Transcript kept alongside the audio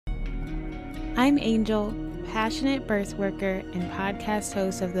I'm Angel, passionate birth worker and podcast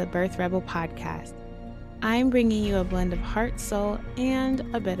host of the Birth Rebel podcast. I'm bringing you a blend of heart, soul, and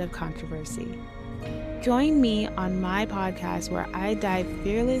a bit of controversy. Join me on my podcast where I dive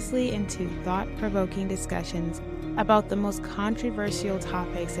fearlessly into thought-provoking discussions about the most controversial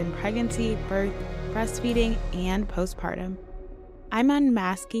topics in pregnancy, birth, breastfeeding, and postpartum. I'm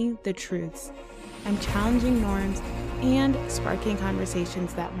unmasking the truths. I'm challenging norms and sparking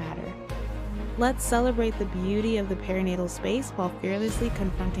conversations that matter. Let's celebrate the beauty of the perinatal space while fearlessly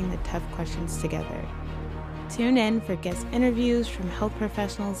confronting the tough questions together. Tune in for guest interviews from health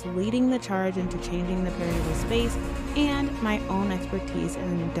professionals leading the charge into changing the perinatal space and my own expertise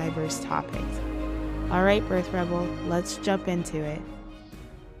in diverse topics. All right, Birth Rebel, let's jump into it.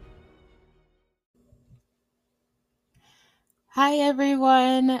 Hi,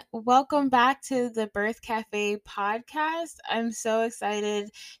 everyone. Welcome back to the Birth Cafe podcast. I'm so excited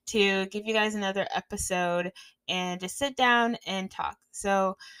to give you guys another episode and just sit down and talk.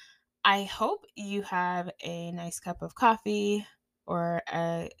 So I hope you have a nice cup of coffee or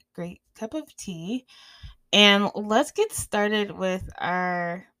a great cup of tea. And let's get started with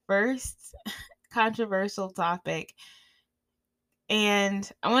our first controversial topic.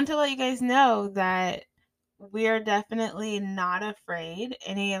 And I want to let you guys know that we are definitely not afraid.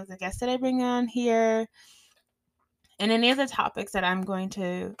 Any of the guests that I bring on here and any of the topics that I'm going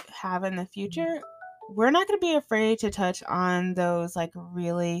to have in the future, we're not going to be afraid to touch on those like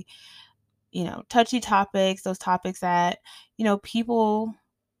really, touchy topics, those topics that, people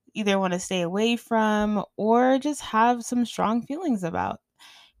either want to stay away from or just have some strong feelings about.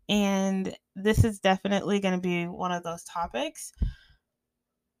 And this is definitely going to be one of those topics.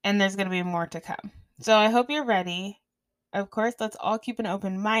 And there's going to be more to come. So I hope you're ready. Of course, let's all keep an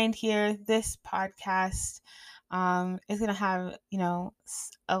open mind here. This podcast is going to have,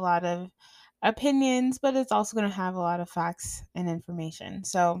 a lot of opinions, but it's also going to have a lot of facts and information.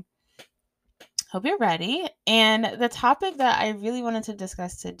 So hope you're ready. And the topic that I really wanted to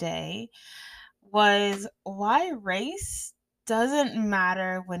discuss today was why race doesn't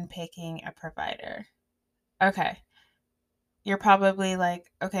matter when picking a provider. Okay. You're probably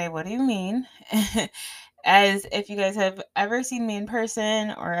like, okay, what do you mean? As if you guys have ever seen me in person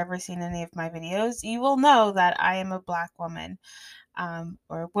or ever seen any of my videos, you will know that I am a Black woman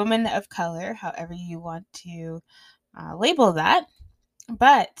or woman of color, however you want to label that.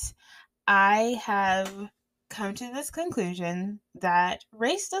 But I have come to this conclusion that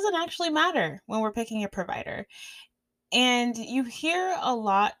race doesn't actually matter when we're picking a provider. And you hear a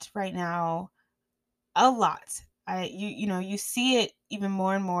lot right now, a lot. You see it even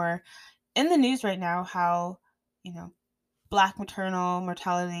more and more in the news right now how, Black maternal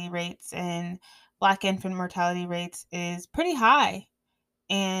mortality rates and Black infant mortality rates is pretty high.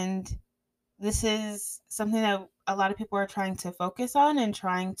 And this is something that a lot of people are trying to focus on and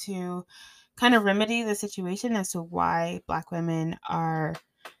trying to kind of remedy the situation as to why Black women are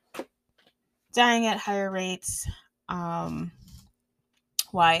dying at higher rates, why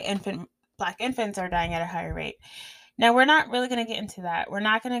Black infants are dying at a higher rate. Now, we're not really going to get into that. We're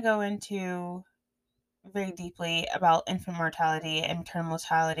not going to go into very deeply about infant mortality and maternal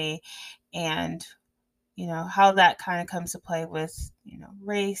mortality and, how that kind of comes to play with,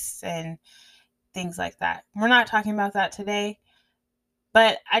 race and things like that. We're not talking about that today,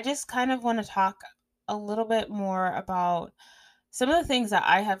 but I just kind of want to talk a little bit more about some of the things that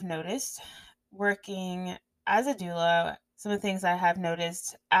I have noticed working as a doula, some of the things I have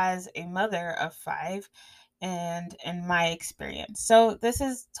noticed as a mother of 5 and in my experience. So this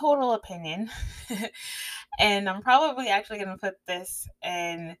is total opinion. And I'm probably actually going to put this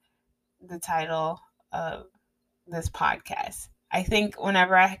in the title of this podcast. I think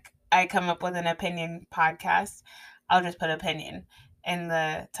whenever I come up with an opinion podcast, I'll just put opinion in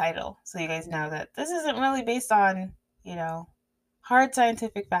the title so you guys know that this isn't really based on, hard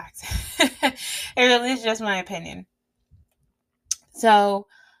scientific facts. It really is just my opinion. So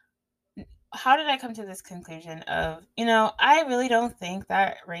how did I come to this conclusion of, I really don't think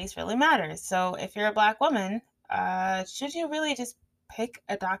that race really matters. So if you're a Black woman, should you really just pick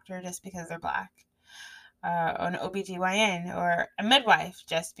a doctor just because they're Black? An OBGYN or a midwife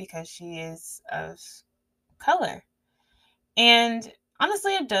just because she is of color? And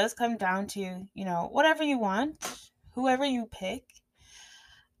honestly, it does come down to, whatever you want, whoever you pick.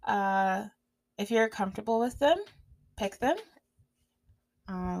 If you're comfortable with them, pick them.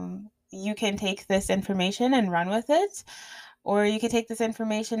 You can take this information and run with it, or you can take this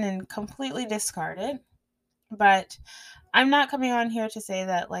information and completely discard it. But I'm not coming on here to say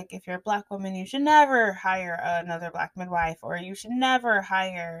that, like, if you're a Black woman, you should never hire another Black midwife, or you should never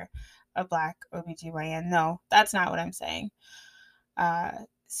hire a Black OBGYN. No, that's not what I'm saying.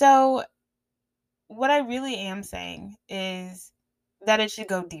 So what I really am saying is that it should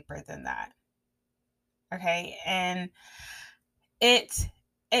go deeper than that. Okay? And it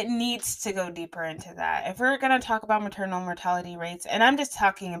needs to go deeper into that. If we're going to talk about maternal mortality rates, and I'm just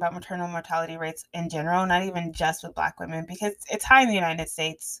talking about maternal mortality rates in general, not even just with Black women, because it's high in the United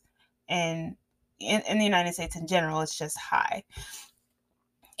States, and in the United States in general, it's just high.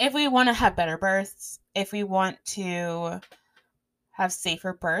 If we want to have better births, if we want to have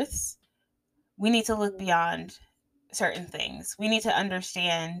safer births, we need to look beyond certain things. We need to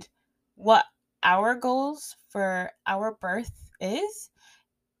understand what our goals for our birth is,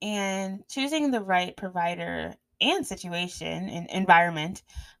 and choosing the right provider and situation and environment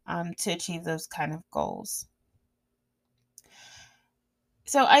to achieve those kind of goals.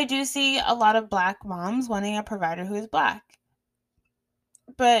 So I do see a lot of Black moms wanting a provider who is Black.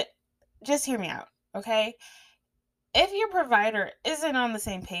 But just hear me out, okay? If your provider isn't on the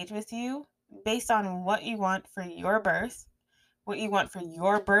same page with you based on what you want for your birth, what you want for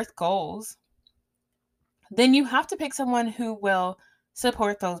your birth goals, then you have to pick someone who will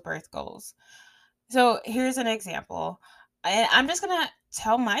support those birth goals. So here's an example. I'm just gonna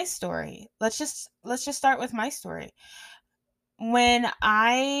tell my story. Let's just start with my story. When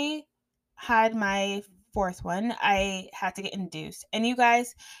I had my fourth one, I had to get induced. And you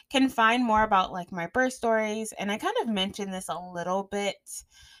guys can find more about like my birth stories. And I kind of mentioned this a little bit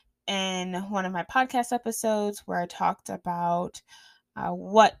in one of my podcast episodes where I talked about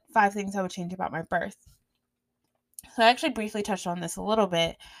what 5 things I would change about my birth. So I actually briefly touched on this a little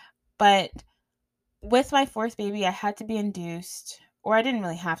bit, but with my fourth baby, I had to be induced, or I didn't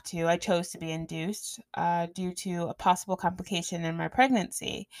really have to. I chose to be induced due to a possible complication in my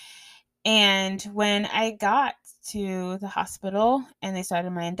pregnancy. And when I got to the hospital and they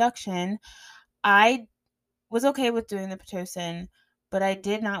started my induction, I was okay with doing the Pitocin, but I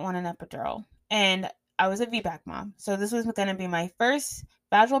did not want an epidural. And I was a VBAC mom. So this was going to be my first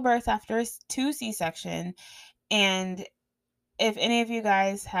vaginal birth after 2 C-section. And if any of you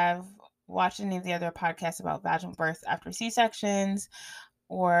guys have watched any of the other podcasts about vaginal birth after C-sections,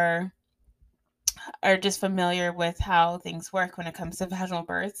 or are just familiar with how things work when it comes to vaginal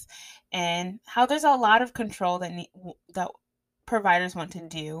births, and how there's a lot of control that providers want to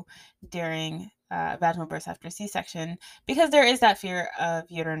do during vaginal births after C-section, because there is that fear of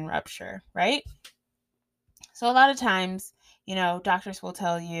uterine rupture, right? So a lot of times, doctors will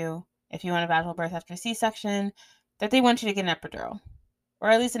tell you, if you want a vaginal birth after C-section, that they want you to get an epidural, or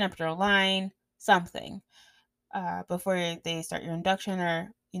at least an epidural line, something, before they start your induction,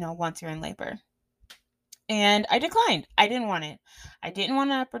 or, once you're in labor. And I declined. I didn't want it. I didn't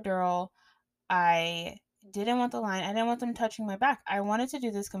want an epidural. I didn't want the line. I didn't want them touching my back. I wanted to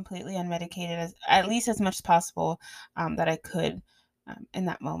do this completely unmedicated, at least as much as possible that I could in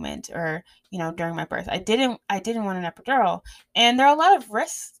that moment, or during my birth. I didn't want an epidural, and there are a lot of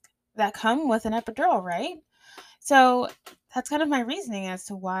risks that come with an epidural, right? So that's kind of my reasoning as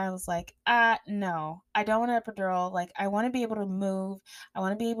to why I was like, no, I don't want an epidural. Like, I want to be able to move. I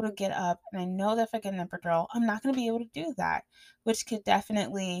want to be able to get up. And I know that if I get an epidural, I'm not going to be able to do that, which could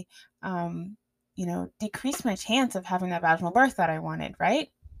definitely, decrease my chance of having that vaginal birth that I wanted, right?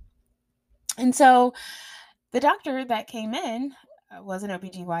 And so the doctor that came in was an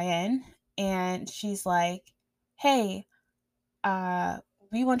OBGYN, and she's like, hey,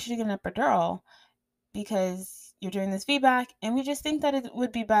 we want you to get an epidural because you're doing this VBAC, and we just think that it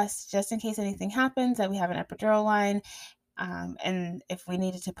would be best, just in case anything happens, that we have an epidural line. And if we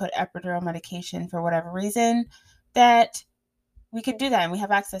needed to put epidural medication for whatever reason, that we could do that, and we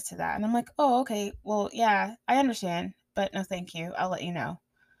have access to that. And I'm like, oh, okay, well, yeah, I understand, but no, thank you. I'll let you know.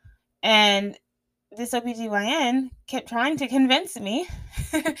 And this OBGYN kept trying to convince me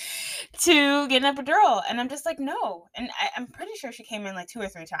to get an epidural. And I'm just like, no. And I'm pretty sure she came in like 2 or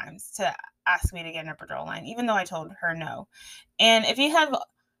 3 times to ask me to get an epidural line, even though I told her no. And if you have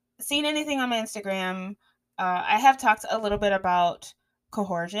seen anything on my Instagram, I have talked a little bit about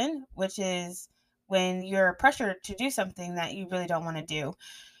coercion, which is when you're pressured to do something that you really don't want to do.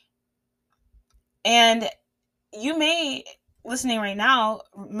 And you may, listening right now,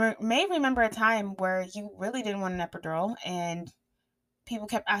 may remember a time where you really didn't want an epidural, and people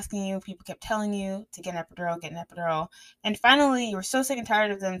kept asking you, people kept telling you to get an epidural, and finally you were so sick and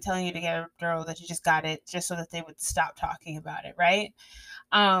tired of them telling you to get an epidural that you just got it, just so that they would stop talking about it, right?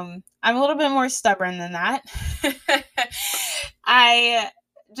 I'm a little bit more stubborn than that. I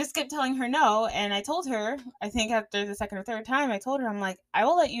just kept telling her no, and I told her, I think after the second or third time, I told her, I'm like, I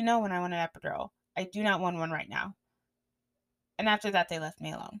will let you know when I want an epidural. I do not want one right now. And after that, they left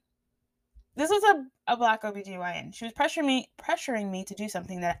me alone. This was a Black OBGYN. She was pressuring me to do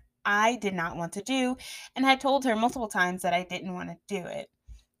something that I did not want to do, and had told her multiple times that I didn't want to do it.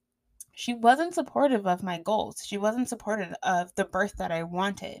 She wasn't supportive of my goals. She wasn't supportive of the birth that I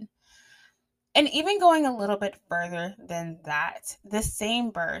wanted. And even going a little bit further than that, the same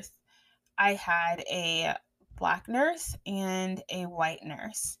birth, I had a Black nurse and a white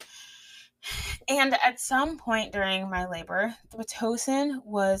nurse. And at some point during my labor, the Pitocin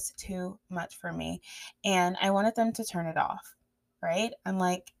was too much for me, and I wanted them to turn it off, right? I'm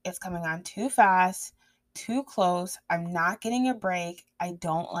like, it's coming on too fast, too close. I'm not getting a break. I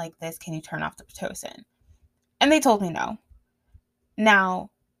don't like this. Can you turn off the Pitocin? And they told me no. Now,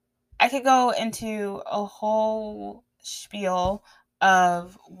 I could go into a whole spiel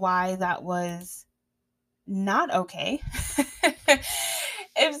of why that was not okay.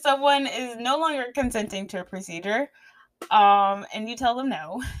 If someone is no longer consenting to a procedure, and you tell them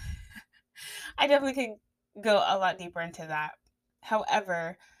no, I definitely could go a lot deeper into that.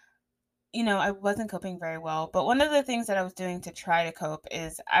 However, I wasn't coping very well. But one of the things that I was doing to try to cope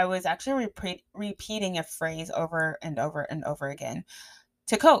is I was actually repeating a phrase over and over and over again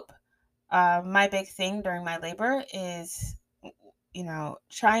to cope. My big thing during my labor is,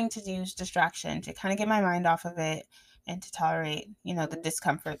 trying to use distraction to kind of get my mind off of it and to tolerate, the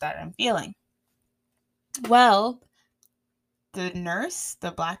discomfort that I'm feeling. Well,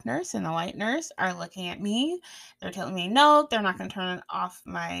 the Black nurse and the white nurse are looking at me. They're telling me, no, they're not going to turn off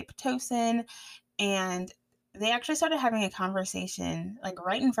my Pitocin. And they actually started having a conversation like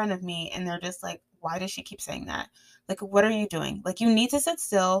right in front of me. And they're just like, why does she keep saying that? Like, what are you doing? Like, you need to sit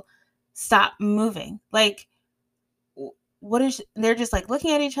still, stop moving. Like, they're just like looking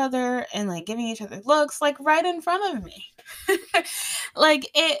at each other and like giving each other looks like right in front of me. Like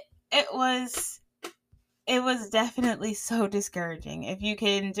it was definitely so discouraging. If you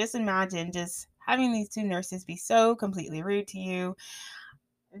can just imagine just having these two nurses be so completely rude to you,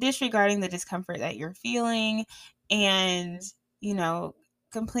 disregarding the discomfort that you're feeling, and,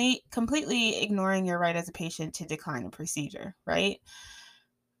 completely ignoring your right as a patient to decline a procedure, right?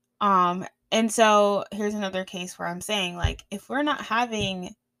 And so here's another case where I'm saying, like, if we're not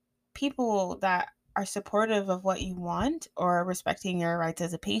having people that are supportive of what you want or respecting your rights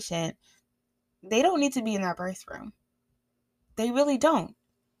as a patient, they don't need to be in that birth room. They really don't,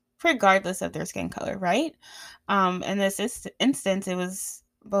 regardless of their skin color, right? In this instance, it was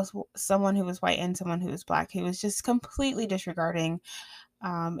both someone who was white and someone who was Black, who was just completely disregarding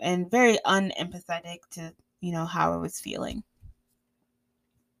and very unempathetic to, how I was feeling.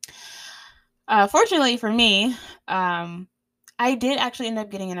 Fortunately for me, I did actually end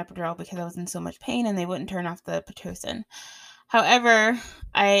up getting an epidural because I was in so much pain and they wouldn't turn off the Pitocin. However,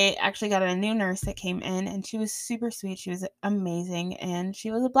 I actually got a new nurse that came in and she was super sweet. She was amazing and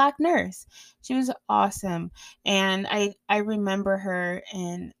she was a Black nurse. She was awesome. And I remember her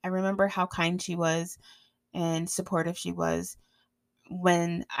and I remember how kind she was and supportive she was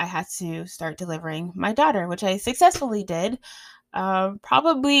when I had to start delivering my daughter, which I successfully did.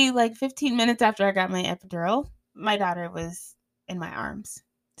 Probably like 15 minutes after I got my epidural, my daughter was in my arms.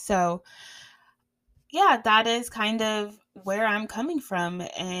 So, yeah, that is kind of where I'm coming from.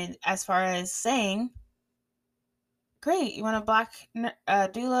 And as far as saying, great, you want a Black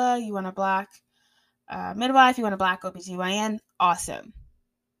doula, you want a Black midwife, you want a Black OBGYN, awesome.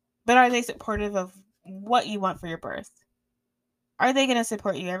 But are they supportive of what you want for your birth? Are they going to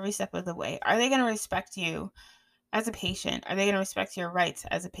support you every step of the way? Are they going to respect you as a patient? Are they going to respect your rights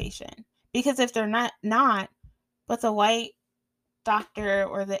as a patient? Because if they're not, but the white doctor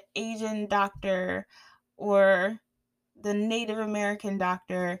or the Asian doctor or the Native American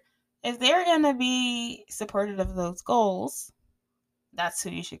doctor, if they're going to be supportive of those goals, that's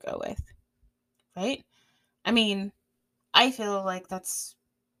who you should go with, right? I mean, I feel like that's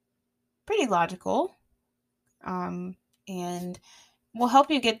pretty logical, and will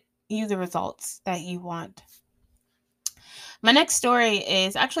help you get you the results that you want. My next story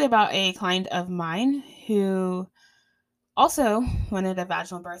is actually about a client of mine who also wanted a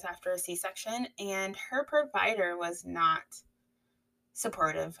vaginal birth after a C-section, and her provider was not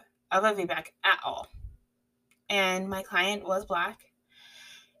supportive of a VBAC at all. And my client was Black,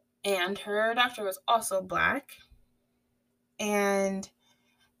 and her doctor was also Black. And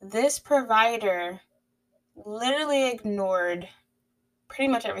this provider literally ignored pretty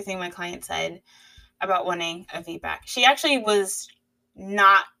much everything my client said about wanting a VBAC. She actually was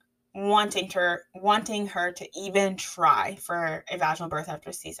not wanting her to even try for a vaginal birth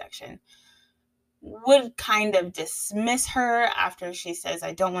after C-section. Would kind of dismiss her after she says,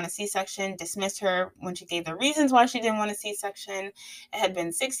 I don't want a C-section, dismiss her when she gave the reasons why she didn't want a C-section. It had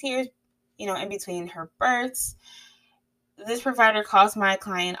been 6 years, in between her births. This provider caused my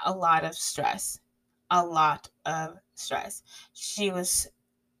client a lot of stress. She was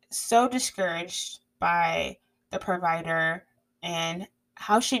so discouraged by the provider and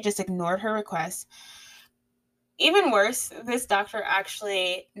how she just ignored her requests. Even worse, this doctor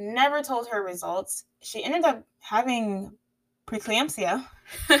actually never told her results. She ended up having preeclampsia.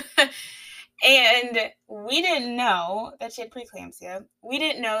 And we didn't know that she had preeclampsia. We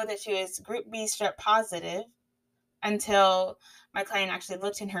didn't know that she was group B strep positive until my client actually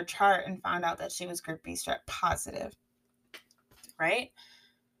looked in her chart and found out that she was group B strep positive, right?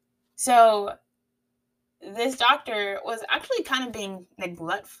 So this doctor was actually kind of being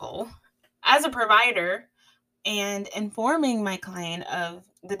neglectful as a provider and informing my client of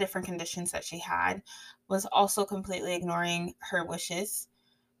the different conditions that she had, was also completely ignoring her wishes,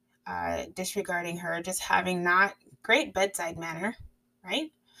 disregarding her, just having not great bedside manner,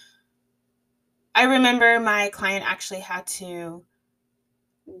 right? I remember my client actually had to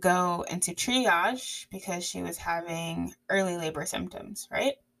go into triage because she was having early labor symptoms,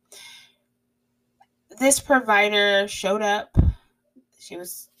 right? This provider showed up.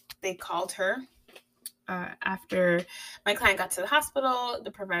 They called her after my client got to the hospital.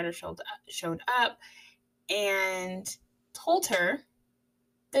 The provider showed up and told her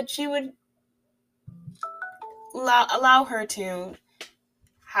that she would allow her to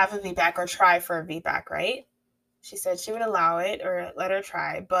have a VBAC or try for a VBAC, right? She said she would allow it or let her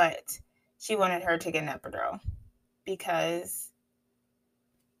try, but she wanted her to get an epidural because,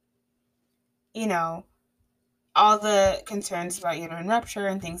 all the concerns about uterine rupture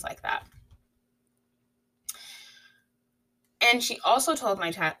and things like that. And she also told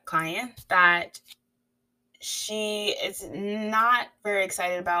my client that she is not very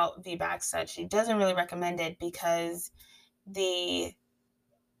excited about VBACs, that she doesn't really recommend it because the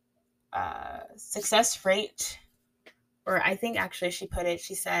success rate, or I think actually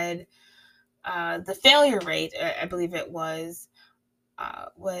she said the failure rate, I believe it was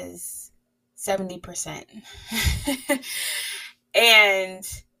 70%.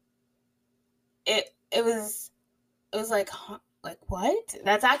 And it was like what?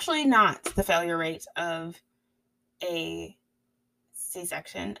 That's actually not the failure rate of a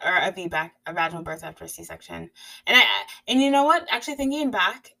C-section or a VBAC, a vaginal birth after a C-section. And you know what? Actually, thinking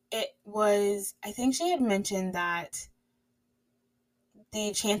back, I think she had mentioned that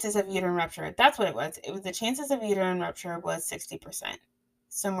the chances of uterine rupture, that's what it was. It was the chances of uterine rupture was 60%,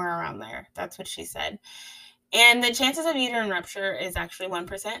 somewhere around there. That's what she said. And the chances of uterine rupture is actually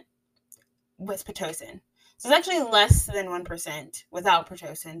 1% with Pitocin. So it's actually less than 1% without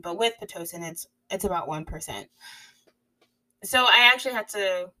Pitocin, but with Pitocin, it's about 1%. So I actually had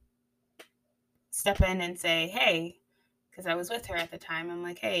to step in and say, hey, because I was with her at the time, I'm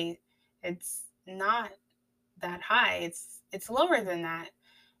like, hey, it's not that high. It's lower than that.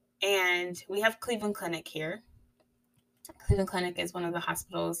 And we have Cleveland Clinic here. Cleveland Clinic is one of the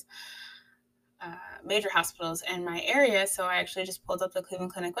hospitals, major hospitals in my area. So I actually just pulled up the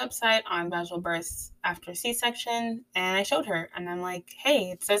Cleveland Clinic website on vaginal births after C-section, and I showed her. And I'm like, hey,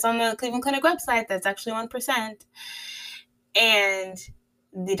 it says on the Cleveland Clinic website that's actually 1%. And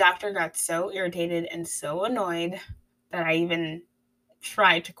the doctor got so irritated and so annoyed that I even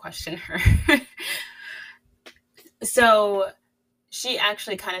tried to question her. So she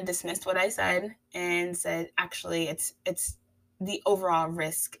actually kind of dismissed what I said and said, actually, it's the overall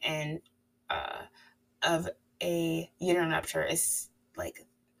risk and of a uterine rupture is like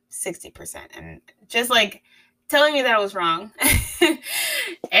 60%, and just like telling me that I was wrong,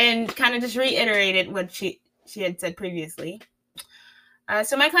 and kind of just reiterated what she had said previously.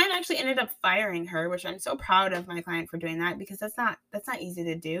 So my client actually ended up firing her, which I'm so proud of my client for doing that, because that's not easy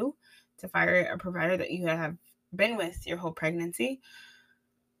to do, to fire a provider that you have been with your whole pregnancy.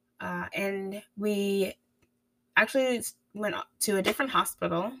 And we actually went to a different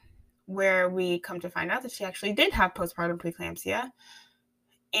hospital where we come to find out that she actually did have postpartum preeclampsia.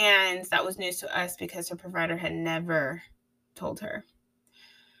 And that was news to us because her provider had never told her.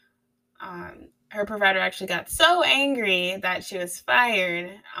 Her provider actually got so angry that she was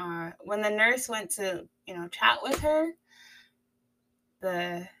fired. When the nurse went to, chat with her,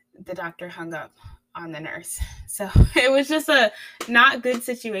 the doctor hung up on the nurse. So it was just a not good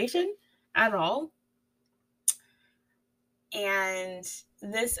situation at all. And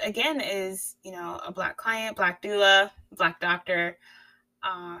this, again, is, a Black client, Black doula, Black doctor.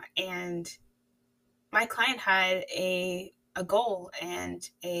 And my client had a goal and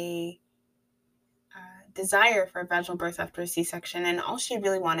a desire for a vaginal birth after a C-section. And all she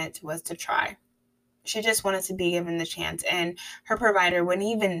really wanted was to try. She just wanted to be given the chance. And her provider wouldn't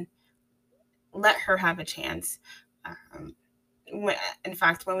even let her have a chance. In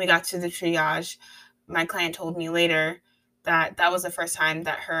fact, when we got to the triage, my client told me later that was the first time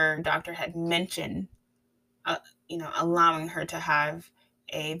that her doctor had mentioned, allowing her to have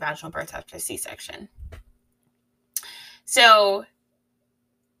a vaginal birth after C-section. So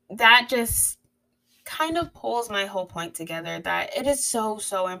that just kind of pulls my whole point together, that it is so,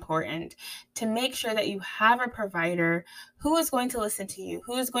 so important to make sure that you have a provider who is going to listen to you,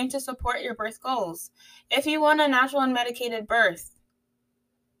 who is going to support your birth goals. If you want a natural unmedicated birth,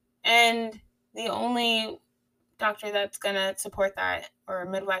 and the only doctor that's going to support that, or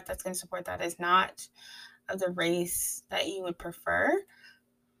midwife that's going to support that, is not of the race that you would prefer,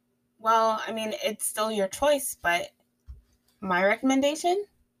 well, I mean, it's still your choice, but my recommendation,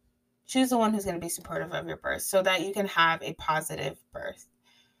 choose the one who's going to be supportive of your birth so that you can have a positive birth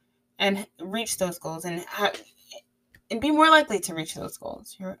and reach those goals and be more likely to reach those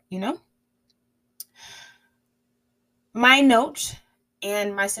goals, My note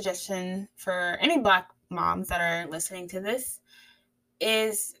and my suggestion for any Black moms that are listening to this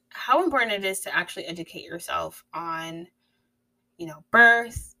is how important it is to actually educate yourself on,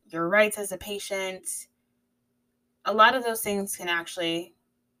 birth, your rights as a patient. A lot of those things can actually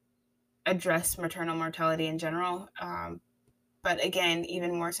address maternal mortality in general. But again,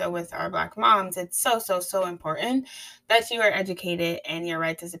 even more so with our Black moms, it's so, so, so important that you are educated in your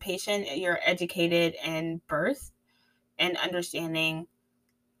rights as a patient. You're educated in birth and understanding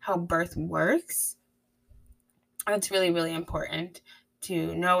how birth works. It's really, really important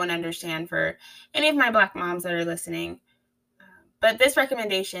to know and understand for any of my Black moms that are listening. But this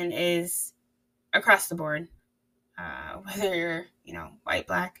recommendation is across the board, whether you're, white,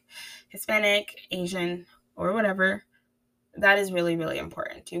 Black, Hispanic, Asian, or whatever. That is really, really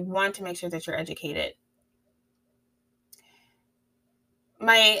important. You want to make sure that you're educated.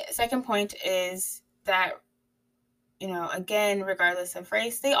 My second point is that, again, regardless of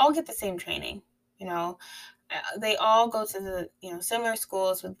race, they all get the same training. They all go to the, similar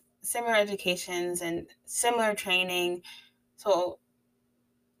schools with similar educations and similar training. So,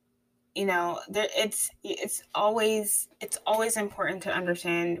 it's always important to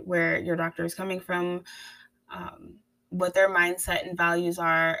understand where your doctor is coming from, what their mindset and values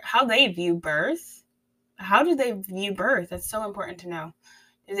are, how they view birth. How do they view birth? That's so important to know.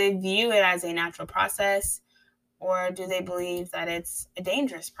 Do they view it as a natural process, or do they believe that it's a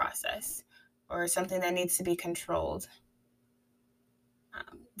dangerous process or something that needs to be controlled?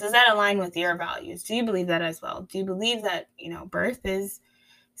 Does that align with your values? Do you believe that as well? Do you believe that, birth is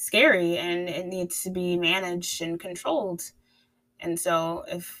scary and it needs to be managed and controlled? And so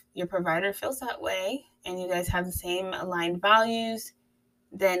if your provider feels that way and you guys have the same aligned values,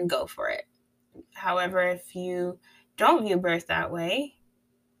 then go for it. However, if you don't view birth that way,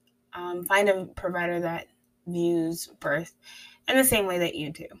 find a provider that views birth in the same way that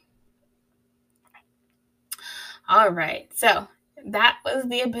you do. All right. So that was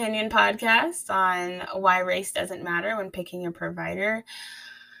the opinion podcast on why race doesn't matter when picking your provider.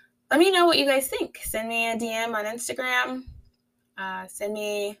 Let me know what you guys think. Send me a DM on Instagram. Send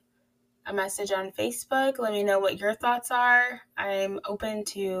me a message on Facebook. Let me know what your thoughts are. I'm open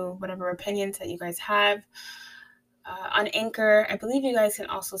to whatever opinions that you guys have. On Anchor, I believe you guys can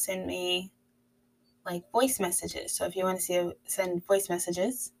also send me voice messages. So if you want to send voice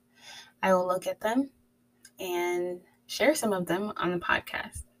messages, I will look at them and share some of them on the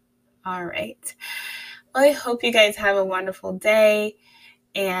podcast. All right. Well, I hope you guys have a wonderful day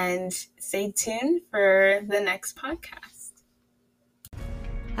and stay tuned for the next podcast.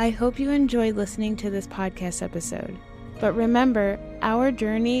 I hope you enjoyed listening to this podcast episode. But remember, our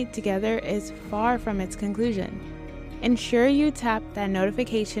journey together is far from its conclusion. Ensure you tap that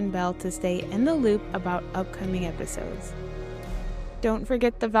notification bell to stay in the loop about upcoming episodes. Don't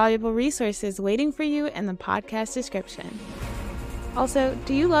forget the valuable resources waiting for you in the podcast description. Also,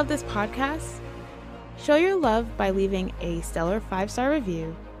 do you love this podcast? Show your love by leaving a stellar 5-star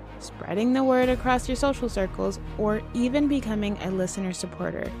review, spreading the word across your social circles, or even becoming a listener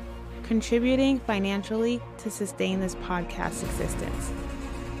supporter, contributing financially to sustain this podcast's existence.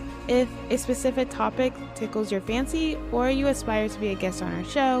 If a specific topic tickles your fancy or you aspire to be a guest on our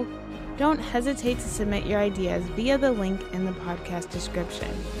show, don't hesitate to submit your ideas via the link in the podcast description.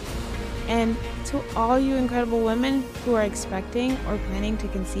 And to all you incredible women who are expecting or planning to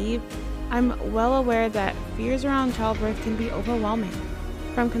conceive, I'm well aware that fears around childbirth can be overwhelming.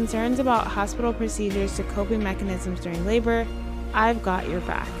 From concerns about hospital procedures to coping mechanisms during labor, I've got your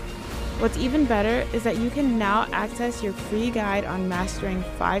back. What's even better is that you can now access your free guide on mastering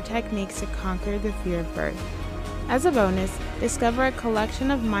 5 techniques to conquer the fear of birth. As a bonus, discover a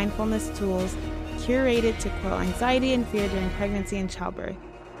collection of mindfulness tools curated to quell anxiety and fear during pregnancy and childbirth.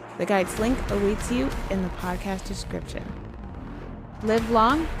 The guide's link awaits you in the podcast description. Live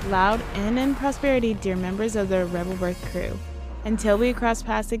long, loud, and in prosperity, dear members of the Rebel Birth crew. Until we cross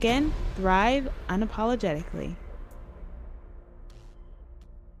paths again, thrive unapologetically.